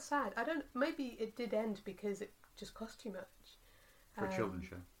it's quite sad. I don't. Maybe it did end because it just cost too much For a children's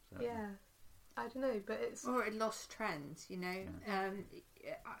show. So. Yeah, I don't know, but it's Or it lost trends, you know.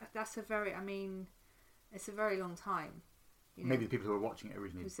 That's a very. I mean, it's a very long time. You know? Maybe the people who were watching it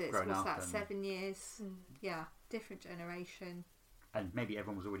originally Was grown up. that and, 7 years? Yeah, different generation. And maybe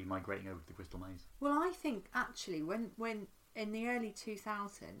everyone was already migrating over to the Crystal Maze. Well, I think actually when in the early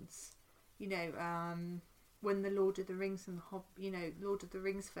 2000s, you know, when the Lord of the Rings and Lord of the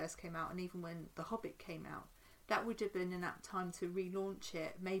Rings first came out, and even when The Hobbit came out, that would have been an apt time to relaunch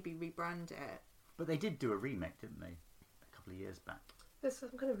it, maybe rebrand it. But they did do a remake, didn't they? A couple of years back. there's some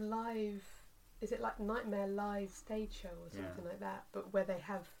kind of live. Is it like Nightmare Live stage show or something like that? But where they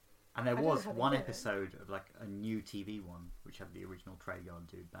have. And there I don't know was how they one do it. episode of like a new TV one, which had the original Treguard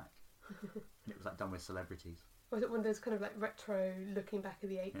dude back. And it was like done with celebrities. Was it one of those kind of like retro looking back at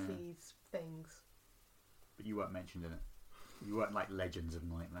the 80s things? But you weren't mentioned in it. You weren't like Legends of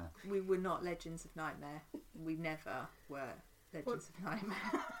Nightmare. We were not Legends of Nightmare. We never were Legends of Nightmare.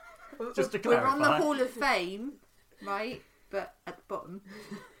 Just to We're clarify. on the Hall of Fame, right? But at the bottom,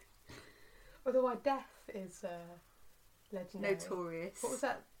 Although our death is legendary. notorious. What was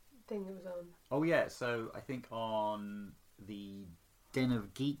that thing that was on? Oh yeah, so I think on the Den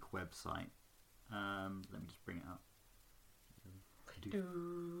of Geek website, let me just bring it up.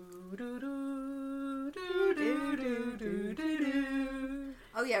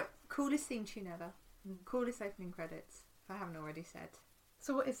 Oh yeah, coolest theme tune ever. Coolest opening credits, if I haven't already said.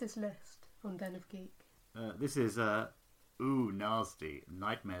 So what is this list on Den of Geek? This is Ooh Nasty,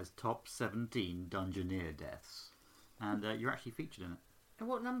 Nightmare's top 17 Dungeoneer deaths. And you're actually featured in it. And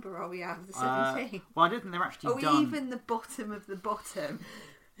what number are we at of the 17? Well, I don't think they're actually Are we done. even the bottom of the bottom?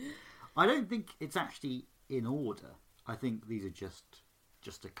 I don't think it's actually in order. I think these are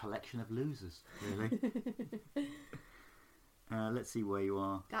just a collection of losers, really. Let's see where you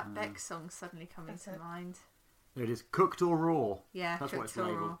are. That Beck song's suddenly coming That's to it. mind. There it is, cooked or raw. Yeah, That's what it's Cooked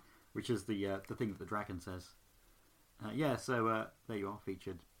or labelled, Raw. which is the thing that the dragon says. Yeah, so there you are,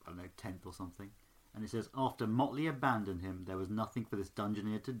 featured, I don't know, 10th or something. And it says, after Motley abandoned him, there was nothing for this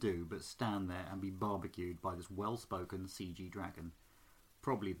Dungeoneer to do but stand there and be barbecued by this well-spoken CG dragon.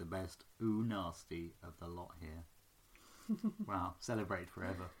 Probably the best ooh nasty of the lot here. Wow, celebrate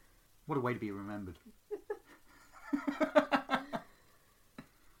forever. What a way to be remembered.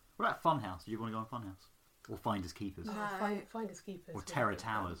 What about Funhouse? Did you want to go on Funhouse? Or Finders Keepers? No. Finders Keepers. Or Terror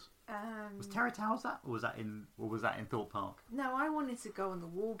Towers? Was Terror Towers that? Or was that in Thorpe Park? No, I wanted to go on the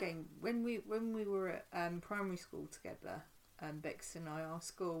war game when we were at primary school together. Bex and I, our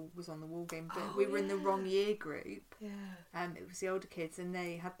school was on the war game, but we were in the wrong year group. Yeah. It was the older kids, and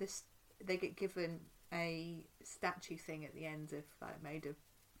they had this. They get given a statue thing at the end of made of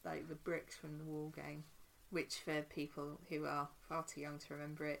the bricks from the war game, which for people who are far too young to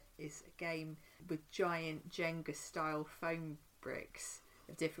remember it is a game with giant Jenga style foam bricks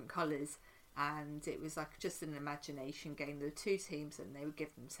of different colours, and it was like just an imagination game. There were two teams and they were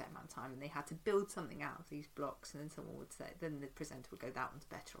given a set amount of time and they had to build something out of these blocks, and then someone would say, then the presenter would go, that one's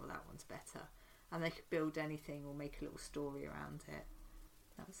better or that one's better, and they could build anything or make a little story around it.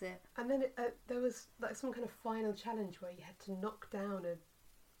 That was it. And then there was like some kind of final challenge where you had to knock down a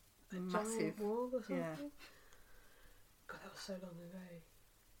Massive giant wall or something. yeah. God, that was so long ago.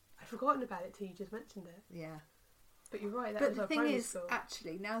 I'd forgotten about it till you just mentioned it. Yeah. But you're right, that But was the our thing primary is, school.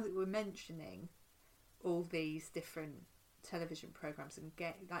 actually, now that we're mentioning all these different television programs and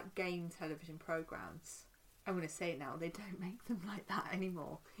game television programs, I'm going to say it now, they don't make them like that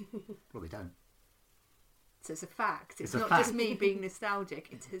anymore. Well, they don't. So it's a fact. It's a not fact. just me being nostalgic.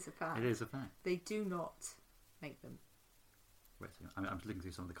 It is a fact. It is a fact. They do not make them. Wait a second. I'm just looking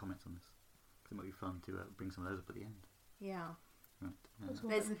through some of the comments on this. 'Cause it might be fun to bring some of those up at the end. Yeah. Right. What's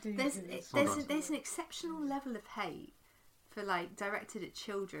one There's of the there's dudes Hold on. there's an exceptional level of hate for directed at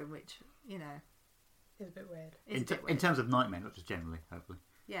children, which It's a bit weird. is a bit In weird. terms of Nightmare, not just generally, hopefully.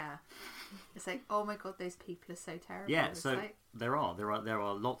 Yeah. It's like, oh my god, those people are so terrible. Yeah, It's so like, there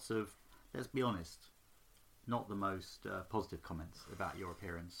are lots of, let's be honest, not the most positive comments about your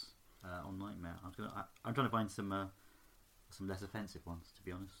appearance on Nightmare. I'm trying to find some less offensive ones, to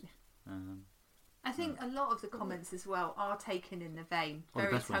be honest. I think a lot of the comments as well are taken in the vein, Oh, the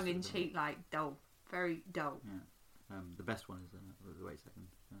very best ones tongue in are- cheek, like dull, very dull. Yeah. The best one is wait a second.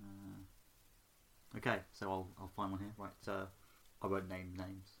 Okay, so I'll find one here. Right, I won't name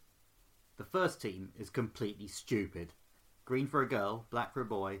names. The first team is completely stupid. Green for a girl, black for a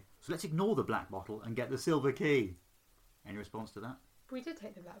boy. So let's ignore the black bottle and get the silver key. Any response to that? We did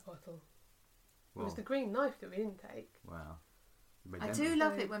take the black bottle. It was the green knife that we didn't take. Wow. I do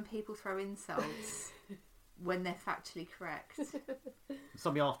love it when people throw insults when they're factually correct.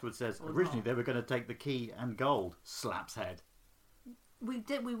 Somebody afterwards says, Or originally not. they were going to take the key and gold. Slaps head. We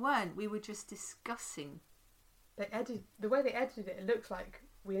weren't. We were just discussing. The way they edited it, it looks like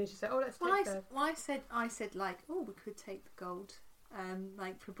we initially said, "Oh, let's take the." I said like, oh, we could take the gold,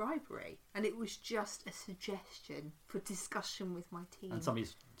 like for bribery, and it was just a suggestion for discussion with my team. And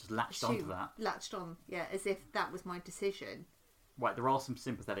somebody's just latched onto that. Latched on, yeah, as if that was my decision. Right, there are some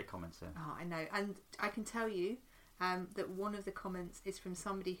sympathetic comments here. Oh, I know, and I can tell you that one of the comments is from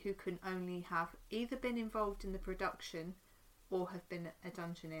somebody who can only have either been involved in the production or have been a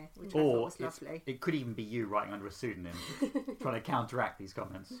dungeoneer, which I thought was lovely. It could even be you writing under a pseudonym, trying to counteract these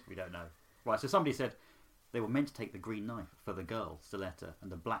comments. We don't know. Right, so somebody said they were meant to take the green knife for the girl, Stiletta,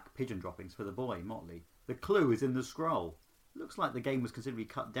 and the black pigeon droppings for the boy, Motley. The clue is in the scroll. Looks like the game was considerably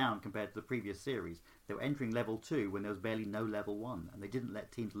cut down compared to the previous series. They were entering level 2 when there was barely no level 1, and they didn't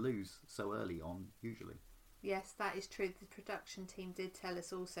let teams lose so early on, usually. Yes, that is true. The production team did tell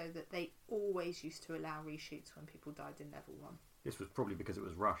us also that they always used to allow reshoots when people died in level 1. This was probably because it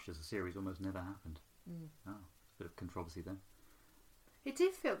was rushed, as the series almost never happened. Oh, a bit of controversy then. It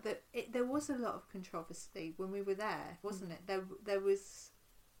did feel that there was a lot of controversy when we were there, wasn't it? There was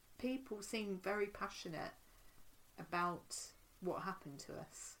people seemed very passionate about what happened to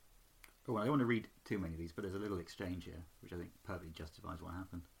us. Oh, well, I don't want to read too many of these, but there's a little exchange here, which I think perfectly justifies what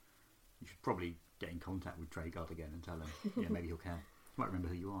happened. You should probably get in contact with Treguard again and tell him. Yeah, maybe he'll care. He might remember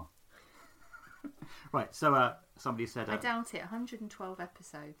who you are. Right, so somebody said... I doubt it. 112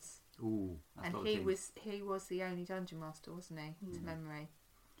 episodes. Ooh, that's and a lot he of was the only dungeon master, wasn't he? To memory.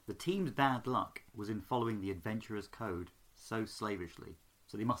 The team's bad luck was in following the Adventurer's Code so slavishly.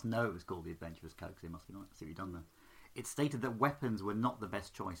 So they must know it was called the Adventurer's Code, because they must be like, see what you've done there. It stated that weapons were not the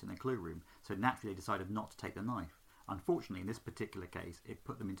best choice in a clue room, so naturally they decided not to take the knife. Unfortunately, in this particular case, it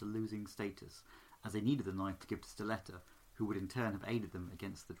put them into losing status, as they needed the knife to give to Stiletta, who would in turn have aided them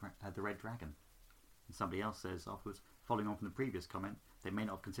against the Red Dragon. And somebody else says afterwards, following on from the previous comment, they may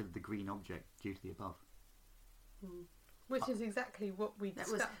not have considered the green object due to the above. Which is exactly what we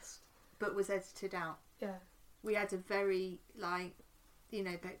discussed. But was edited out. Yeah. We had a very,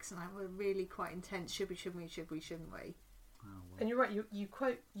 Bex and I were really quite intense. Should we, shouldn't we? Oh, well. And you're right, you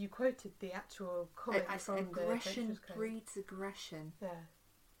quoted the actual comment from aggression the Adventurer's Code. breeds aggression. Yeah.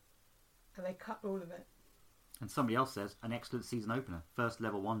 And they cut all of it. And somebody else says, an excellent season opener. First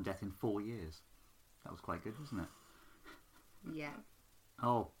level 1 death in 4 years. That was quite good, wasn't it? Yeah.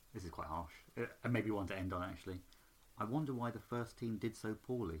 Oh, this is quite harsh. And maybe one to end on, actually. I wonder why the first team did so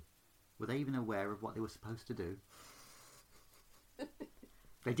poorly. Were they even aware of what they were supposed to do?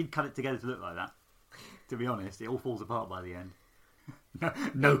 They did cut it together to look like that. To be honest, it all falls apart by the end.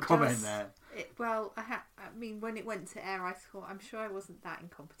 no comment there. I mean, when it went to air, I thought, I'm sure I wasn't that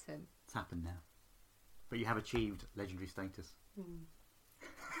incompetent. It's happened now. But you have achieved legendary status.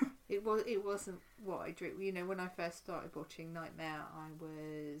 It wasn't what I dreamed. You know, when I first started watching Nightmare, I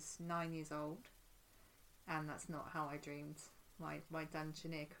was 9 years old, and that's not how I dreamed my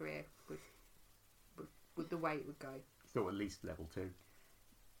Dungeoneer career would the way it would go. Still at least level 2.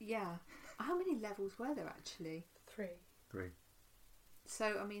 Yeah. How many levels were there actually? 3.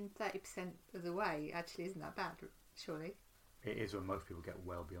 So, I mean, 30% of the way actually isn't that bad, surely. It is when most people get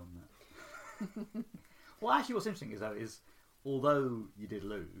well beyond that. Well, actually, what's interesting is although you did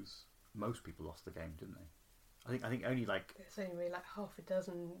lose, most people lost the game, didn't they? I think only like It's only really like half a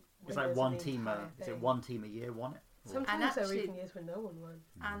dozen. it's like one team. Is it thing. one team a year won it? Or- Sometimes there were actually- even years when no one won.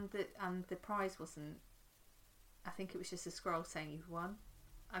 And the prize wasn't. I think it was just a scroll saying you've won.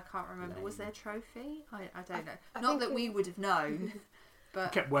 I can't remember. Was there a trophy? I don't know. I Not think that we would have known,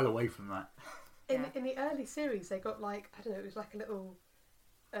 but kept well away from that. In the early series, they got like, I don't know, it was like a little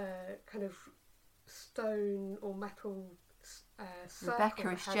kind of stone or metal circle. Rebecca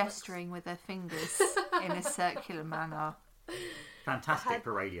that is had, gesturing with her fingers in a circular manner, Fantastic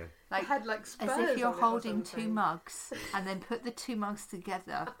for radio. Like, it had like spurs as if you're on it or holding two something. mugs and then put the two mugs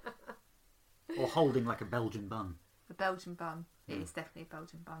together. Or holding like a Belgian bun. A Belgian bun. It is definitely a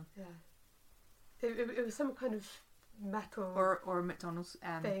Belgian bun. Yeah. It was some kind of metal Or a McDonald's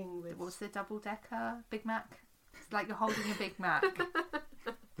thing with. what's the double decker Big Mac? It's like you're holding a Big Mac.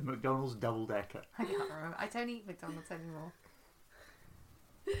 The McDonald's double decker. I can't remember. I don't eat McDonald's anymore.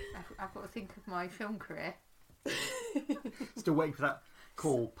 I've got to think of my film career. Still waiting for that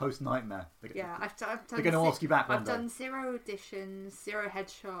call post Nightmare. Yeah, I've done. They're going to ask you back one I've day. done 0 auditions, 0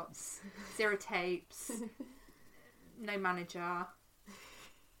 headshots, 0 tapes, no manager.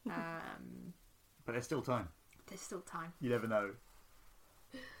 But there's still time. There's still time. You never know.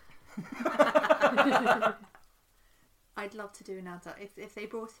 I'd love to do an adult if they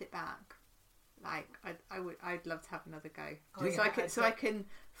brought it back. Like I'd love to have another go. Oh, so yeah, I can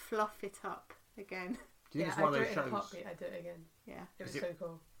fluff it up. Again. Do you think Yeah, it's one I'd of do those it in a shows? heartbeat. I'd do it again. Yeah. It was Is so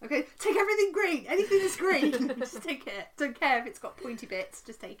cool. Okay, take everything green. Anything that's green, just take it. Don't care if it's got pointy bits.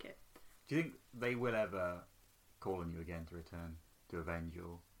 Just take it. Do you think they will ever call on you again to return to avenge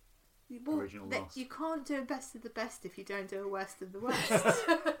your original loss? You can't do a best of the best if you don't do a worst of the worst.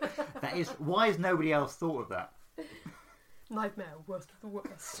 That is why has nobody else thought of that? Nightmare, worst of the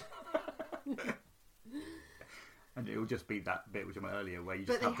worst. And it will just be that bit which I mentioned earlier, where you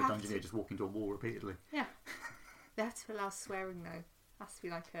But just have they the have Dungeoneer just walk into a wall repeatedly. Yeah. They have to allow swearing though. Has to be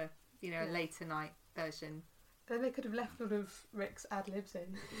like a a later night version. Then they could have left all of Rick's ad libs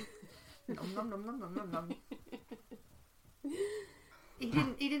in. Nom nom nom nom nom nom nom. He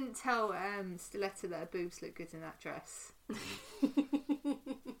didn't tell Stiletto that her boobs look good in that dress. I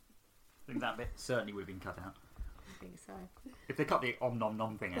think that bit certainly would have been cut out. I think so. If they cut the om nom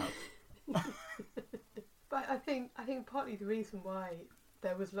nom thing out. But I think partly the reason why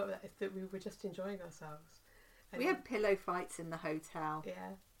there was a lot of that is that we were just enjoying ourselves. And We had pillow fights in the hotel.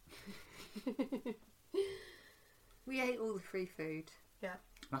 yeah. We ate all the free food.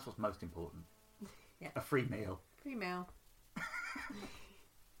 That's what's most important. Yeah. A free meal. Free meal.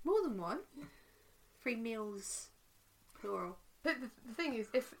 More than one. Free meals, plural. But the thing is,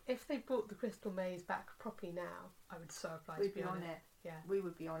 if they brought the Crystal Maze back properly now, I would so apply to We'd be be on on it. it. Yeah. We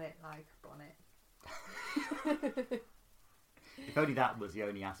would be on it like on it. If only that was the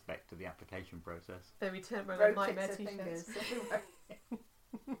only aspect of the application process. Then we turned around Road like Nightmare clicks her t-shirts. fingers.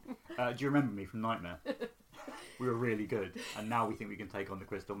 Do you remember me from Nightmare? We were really good, and now we think we can take on the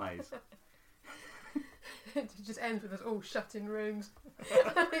Crystal Maze. It just ends with us all shut in rooms,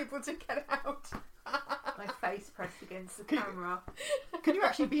 unable to get out. My face pressed against the camera. Can you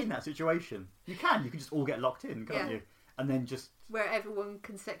actually be in that situation? You can. You can just all get locked in, can't Yeah. you? And then just Where everyone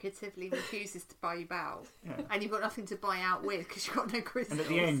consecutively refuses to buy you out. yeah. And you've got nothing to buy out with because you've got no crystals. And at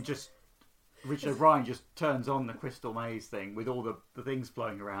the end, just Richard O'Brien just turns on the Crystal Maze thing with all the things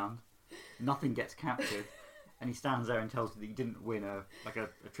flowing around. Nothing gets captured, and he stands there and tells you that you didn't win a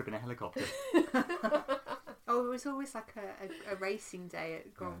trip in a helicopter. Oh, it was always like a racing day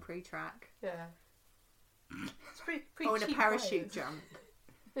at Grand Prix track. Yeah. It's pretty Oh, and a cheap parachute players. jump.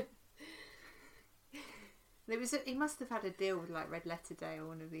 He must have had a deal with like Red Letter Day or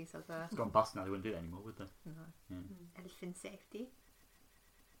one of these other It's gone bust now. They wouldn't do that anymore, would they? no. Yeah. Elephant safety.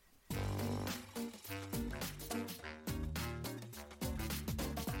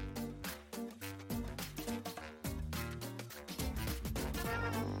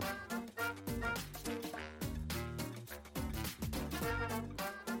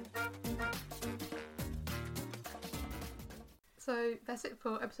 So that's it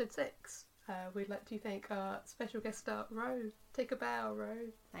for episode 6. We'd like to thank our special guest star, Ro. Take a bow, Ro.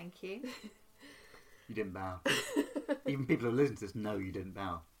 Thank you. You didn't bow. Even people who listen to this know you didn't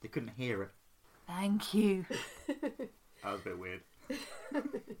bow. They couldn't hear it. Thank you. That was a bit weird.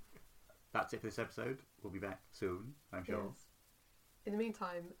 That's it for this episode. We'll be back soon, I'm sure. Yes. In the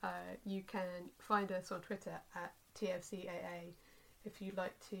meantime, you can find us on Twitter at TFCAA if you'd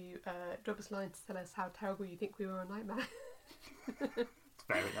like to drop us a line to tell us how terrible you think we were on Nightmare. It's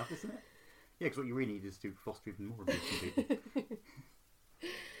fair enough, isn't it? Yeah, because what you really need is to foster even more abuse in people.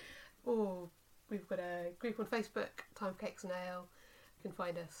 Or we've got a group on Facebook, Time for Cakes and Ale. You can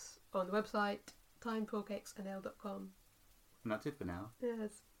find us on the website, timeforcakesandale.com. And that's it for now.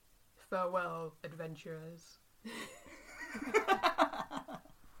 Yes. Farewell, adventurers.